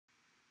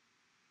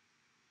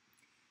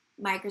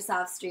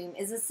Microsoft Stream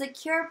is a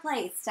secure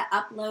place to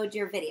upload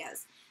your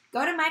videos.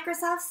 Go to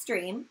Microsoft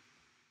Stream,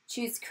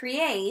 choose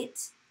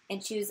Create,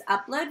 and choose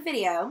Upload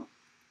Video.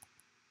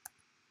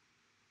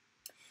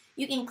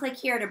 You can click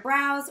here to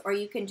browse, or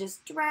you can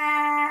just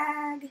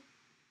drag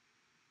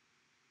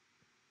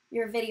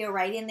your video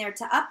right in there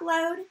to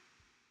upload.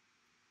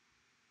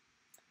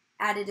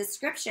 Add a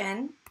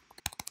description,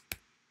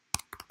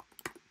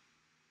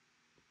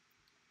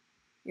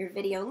 your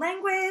video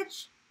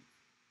language.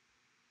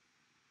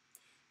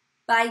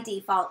 By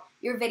default,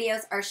 your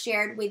videos are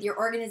shared with your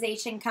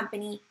organization,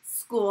 company,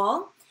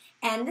 school.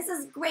 And this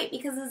is great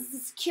because it's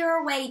a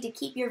secure way to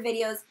keep your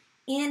videos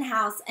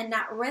in-house and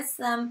not risk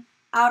them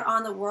out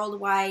on the World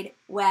Wide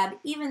Web,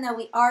 even though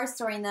we are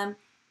storing them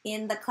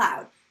in the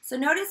cloud. So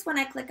notice when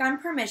I click on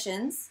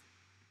permissions,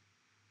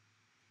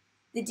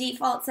 the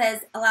default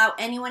says allow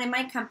anyone in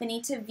my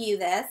company to view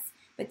this,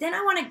 but then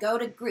I want to go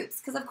to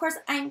groups because of course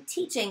I'm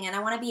teaching and I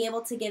want to be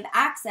able to give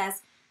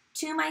access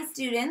to my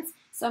students.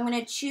 So I'm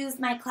going to choose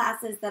my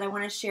classes that I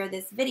want to share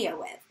this video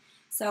with.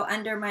 So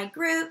under my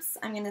groups,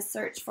 I'm going to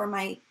search for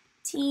my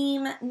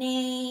team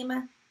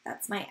name.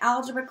 That's my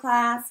algebra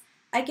class.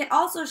 I can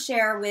also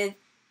share with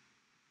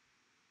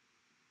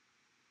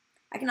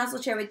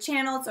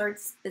channels or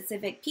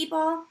specific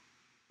people.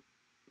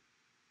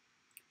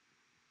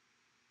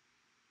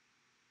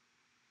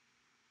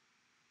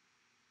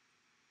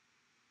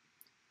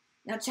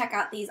 Now check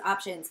out these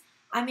options.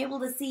 I'm able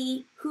to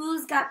see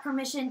who's got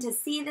permission to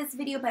see this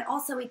video, but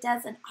also it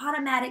does an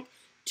automatic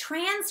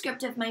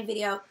transcript of my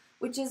video,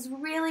 which is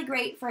really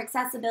great for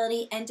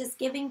accessibility and just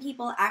giving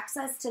people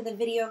access to the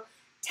video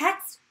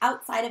text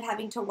outside of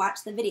having to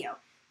watch the video.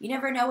 You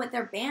never know what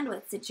their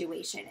bandwidth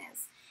situation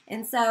is.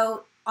 And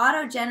so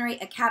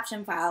auto-generate a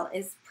caption file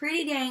is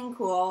pretty dang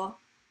cool,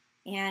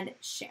 and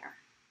share.